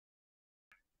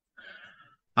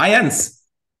Hi, Jens.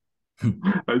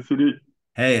 Hi, Siri.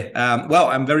 Hey, well,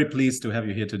 I'm very pleased to have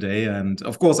you here today. And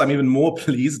of course, I'm even more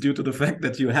pleased due to the fact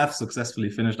that you have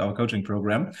successfully finished our coaching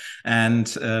program. And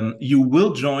you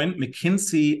will join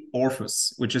McKinsey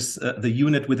Orphoz, which is the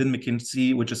unit within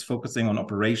McKinsey, which is focusing on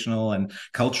operational and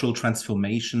cultural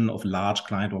transformation of large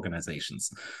client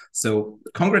organizations. So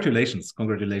congratulations.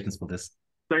 Congratulations for this.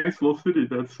 Thanks a lot, Siri.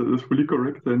 That's really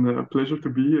correct, and a pleasure to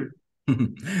be here.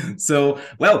 So,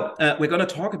 well, we're going to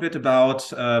talk a bit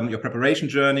about your preparation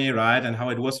journey, right, and how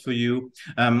it was for you.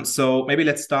 So maybe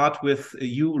let's start with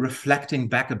you reflecting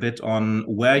back a bit on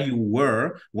where you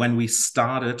were when we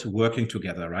started working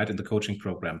together, right, in the coaching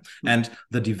program and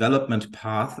the development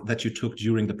path that you took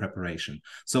during the preparation.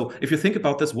 So if you think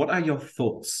about this, what are your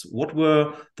thoughts? What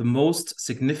were the most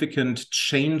significant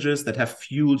changes that have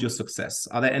fueled your success?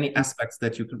 Are there any aspects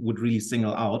that you would really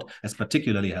single out as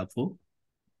particularly helpful?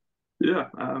 Yeah,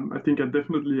 I think I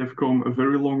definitely have come a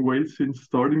very long way since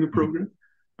starting the Mhm. program.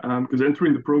 Because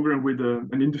entering the program with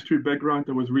an industry background,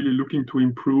 I was really looking to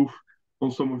improve on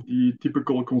some of the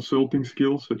typical consulting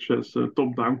skills, such as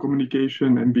top-down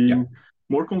communication and Yeah. being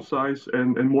more concise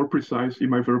and more precise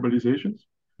in my verbalizations.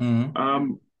 Mhm.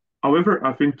 Um, However,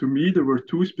 I think to me, there were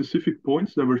two specific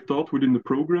points that were taught within the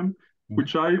program, Mhm.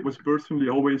 which I was personally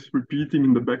always repeating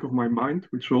in the back of my mind,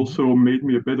 which Mhm. also made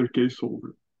me a better case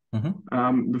solver.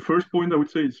 Mhm. The first point I would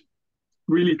say is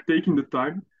really taking the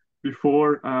time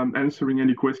before answering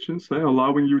any questions,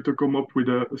 allowing you to come up with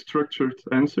a structured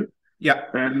answer. Yeah.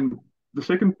 And the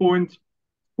second point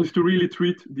is to really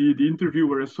treat the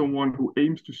interviewer as someone who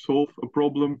aims to solve a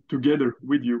problem together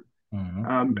with you. Mhm.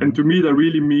 And Mhm. to me, that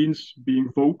really means being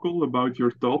vocal about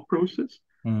your thought process.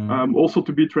 Mhm. Also,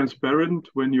 to be transparent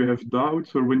when you have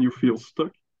doubts or when you feel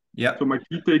stuck. Yeah. So, my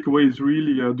key takeaway is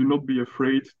really do not be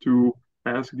afraid to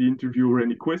ask the interviewer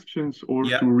any questions or to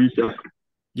Yeah. recap.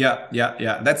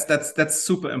 Yeah. That's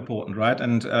super important, right?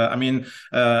 And I mean,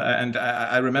 and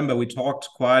I remember we talked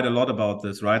quite a lot about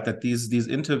this, right? That these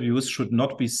interviews should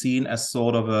not be seen as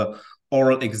sort of a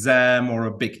oral exam or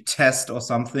a big test or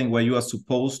something where you are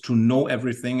supposed to know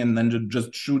everything and then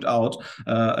just shoot out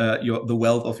the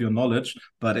wealth of your knowledge.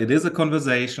 But it is a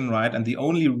conversation, right? And the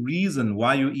only reason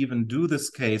why you even do this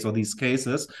case or these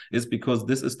cases is because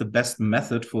this is the best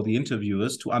method for the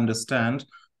interviewers to understand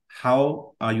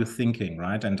how are you thinking,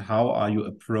 right? And how are you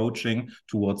approaching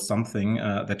towards something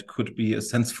that could be a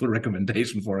sensible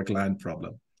recommendation for a client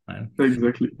problem, right?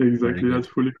 Exactly. Very good. That's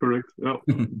fully correct. Yeah.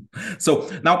 So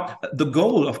now the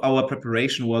goal of our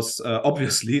preparation was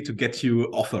obviously to get you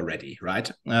offer ready, right?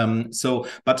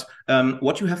 But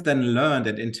what you have then learned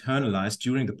and internalized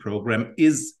during the program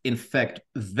is in fact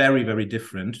very, very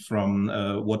different from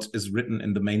what is written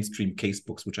in the mainstream case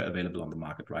books, which are available on the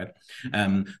market, right?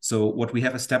 So what we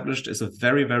have established is a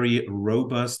very, very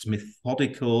robust,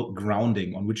 methodical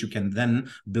grounding on which you can then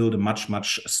build a much,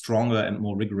 much stronger and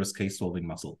more rigorous case solving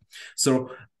muscle.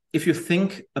 So if you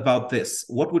think about this,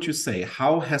 what would you say?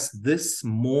 How has this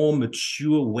more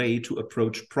mature way to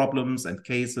approach problems and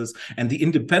cases and the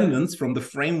independence from the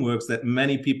frameworks that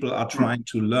many people are trying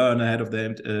to learn ahead of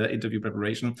their interview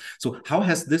preparation? So, how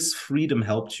has this freedom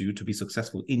helped you to be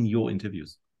successful in your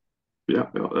interviews? Yeah,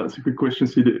 that's a good question,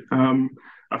 CD.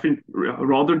 I think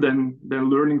rather than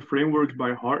learning frameworks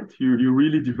by heart, you're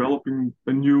really developing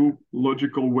a new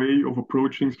logical way of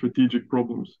approaching strategic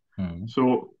problems. Mm.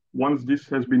 So once this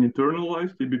has been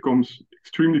internalized, it becomes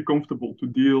extremely comfortable to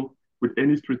deal with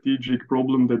any strategic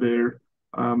problem that they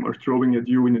are throwing at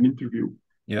you in an interview.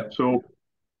 Yeah. So,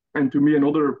 and to me,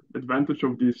 another advantage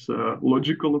of this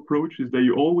logical approach is that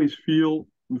you always feel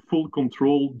in full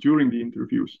control during the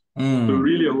interviews. So it Mm.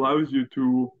 really allows you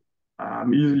to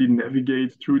easily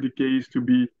navigate through the case, to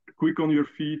be quick on your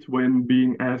feet when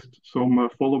being asked some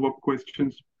follow-up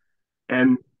questions.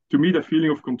 And to me, the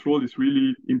feeling of control is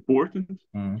really important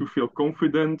to Mm. feel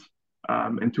confident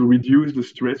and to reduce the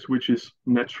stress, which is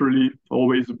naturally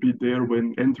always a bit there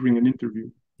when entering an interview.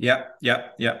 Yeah.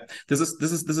 This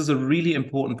is a really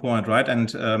important point, right? And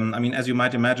I mean, as you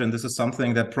might imagine, this is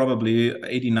something that probably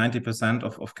 80-90%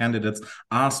 of candidates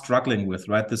are struggling with,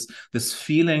 right? This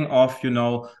feeling of,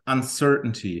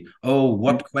 uncertainty. Oh,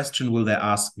 what question will they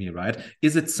ask me, right?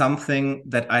 Is it something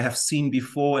that I have seen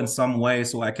before in some way,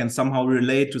 so I can somehow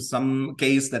relate to some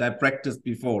case that I practiced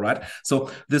before, right?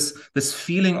 So this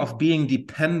feeling of being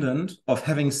dependent, of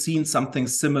having seen something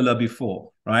similar before,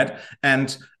 right?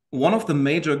 And one of the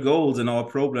major goals in our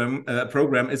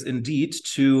program is indeed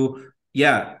to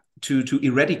to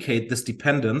eradicate this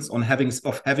dependence on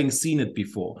having seen it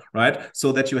before, right?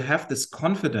 So that you have this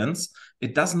confidence.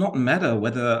 It does not matter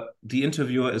whether the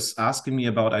interviewer is asking me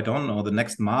about, I don't know, the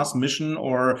next Mars mission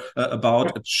or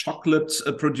about a chocolate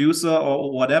producer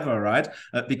or whatever, right?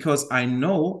 Because I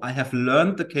know I have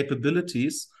learned the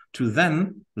capabilities to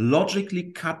then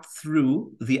logically cut through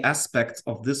the aspects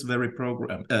of this very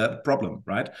problem,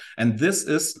 right? And this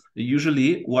is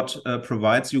usually what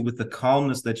provides you with the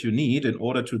calmness that you need in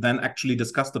order to then actually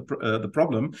discuss the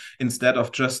problem, instead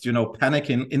of just, you know,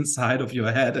 panicking inside of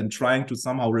your head and trying to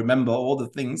somehow remember all the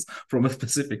things from a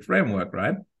specific framework,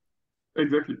 right?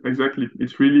 Exactly.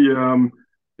 It's really,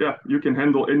 yeah, you can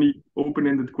handle any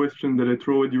open-ended question that I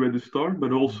throw at you at the start,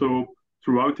 but also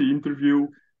throughout the interview,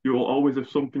 you will always have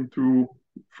something to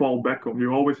fall back on.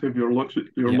 You always have your logic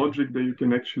that you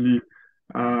can actually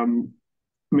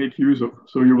make use of.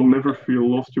 So you will never feel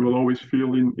lost. You will always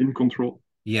feel in control.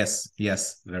 Yes,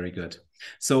 very good.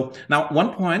 So now,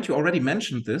 one point, you already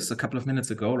mentioned this a couple of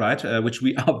minutes ago, right? Which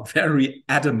we are very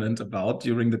adamant about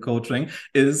during the coaching,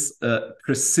 is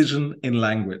precision in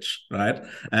language, right?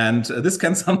 And this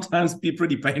can sometimes be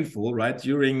pretty painful, right?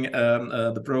 During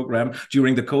the program,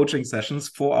 during the coaching sessions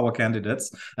for our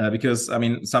candidates, because I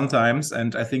mean, sometimes,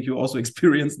 and I think you also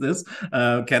experienced this,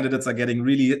 candidates are getting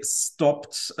really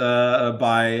stopped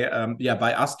by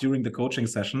us during the coaching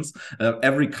sessions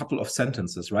every couple of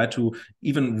sentences, right? To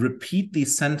even repeat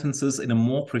these sentences in a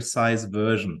more precise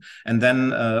version. And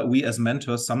then we as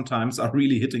mentors sometimes are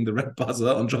really hitting the red buzzer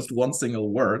on just one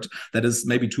single word that is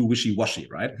maybe too wishy-washy,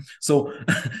 right? So,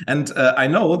 and I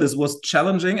know this was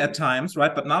challenging at times,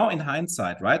 right? But now in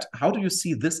hindsight, right, how do you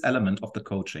see this element of the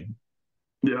coaching?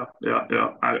 Yeah.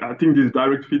 I think this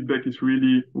direct feedback is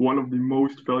really one of the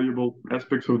most valuable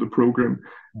aspects of the program.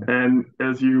 And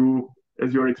as you're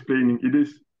explaining, it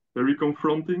is very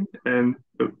confronting and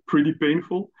pretty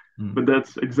painful. But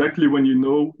that's exactly when you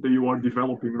know that you are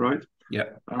developing, right? Yeah.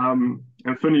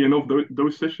 And funny enough,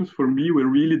 those sessions for me were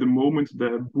really the moments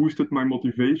that boosted my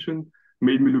motivation,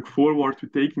 made me look forward to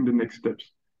taking the next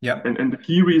steps. Yeah. And the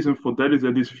key reason for that is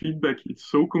that this feedback is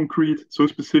so concrete, so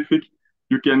specific,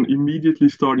 you can immediately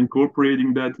start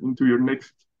incorporating that into your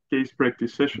next case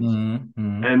practice sessions.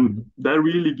 And that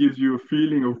really gives you a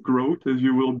feeling of growth, as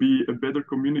you will be a better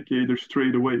communicator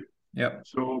straight away. Yeah.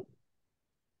 So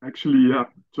actually, yeah.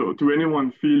 So to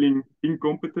anyone feeling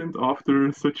incompetent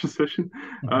after such a session,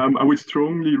 I would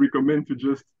strongly recommend to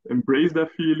just embrace that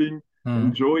feeling,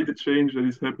 enjoy the change that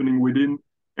is happening within,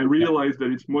 and realize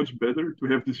that it's much better to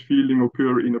have this feeling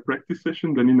occur in a practice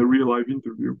session than in a real life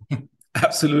interview.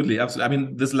 Absolutely. I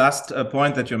mean, this last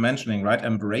point that you're mentioning, right?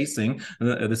 Embracing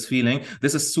this feeling,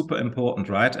 this is super important,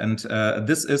 right? And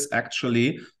this is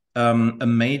actually a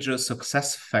major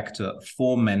success factor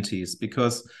for mentees,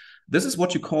 because this is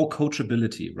what you call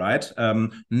coachability, right?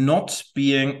 Not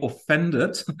being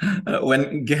offended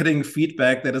when getting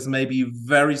feedback that is maybe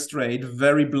very straight,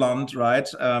 very blunt, right?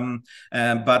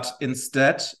 But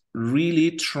instead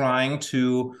really trying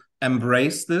to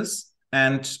embrace this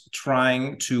and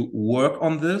trying to work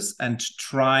on this and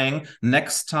trying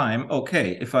next time,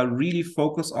 okay, if I really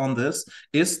focus on this,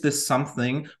 is this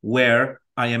something where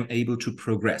I am able to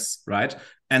progress, right?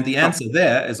 And the answer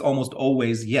there is almost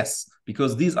always yes,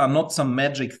 because these are not some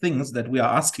magic things that we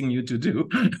are asking you to do,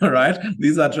 right?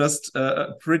 These are just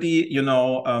pretty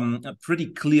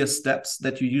clear steps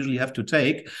that you usually have to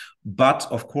take. But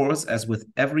of course, as with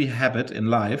every habit in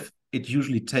life, it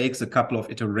usually takes a couple of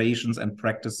iterations and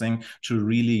practicing to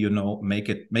really, make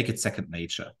it second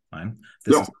nature. Right?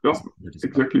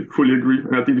 Exactly. Fully agree.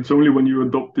 And I think it's only when you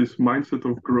adopt this mindset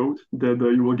of growth that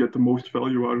you will get the most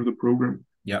value out of the program.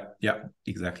 Yeah,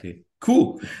 exactly.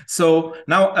 Cool. So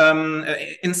now,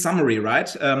 in summary, right,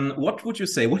 what would you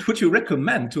say? What would you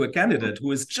recommend to a candidate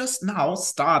who is just now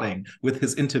starting with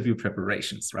his interview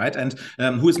preparations, right, and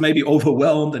who is maybe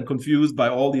overwhelmed and confused by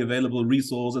all the available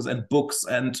resources and books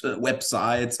and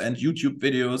websites and YouTube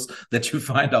videos that you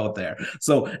find out there?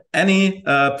 So, any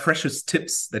precious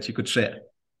tips that you could share?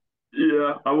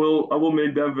 Yeah, I will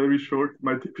make that very short.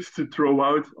 My tip is to throw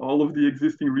out all of the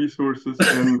existing resources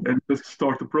and just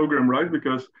start the program, right?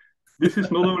 Because this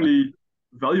is not only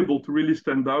valuable to really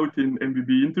stand out in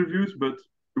MBB interviews, but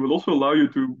it will also allow you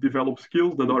to develop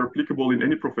skills that are applicable in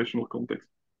any professional context.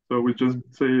 So we just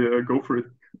say, go for it.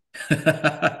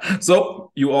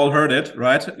 So you all heard it,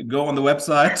 right? Go on the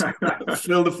website,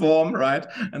 fill the form, right?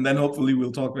 And then hopefully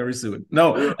we'll talk very soon.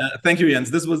 No, Yeah. thank you,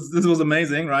 Jens. This was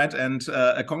amazing, right? And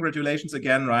congratulations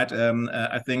again, right?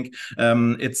 I think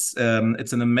it's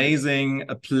an amazing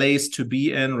place to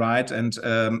be in, right? And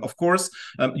of course,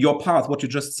 your path, what you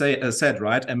just said,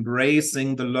 right?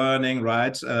 Embracing the learning,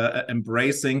 right?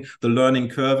 Embracing the learning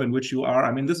curve in which you are.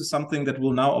 I mean, this is something that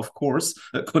will now, of course,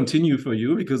 continue for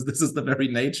you because this is the very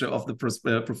nature of the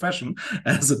profession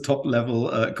as a top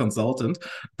level consultant.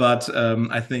 But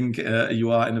I think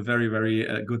you are in a very,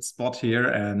 very good spot here,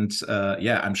 and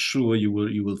yeah, I'm sure you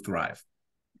will thrive.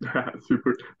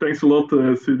 Super. Thanks a lot,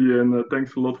 Sidi, and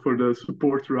thanks a lot for the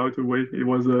support throughout the way. It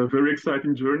was a very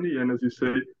exciting journey, and as you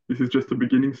say, this is just the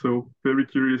beginning. So very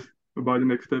curious about the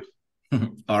next steps.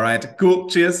 All right, cool.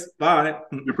 Cheers. Bye.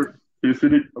 Super. See you,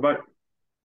 Sidi. Bye bye.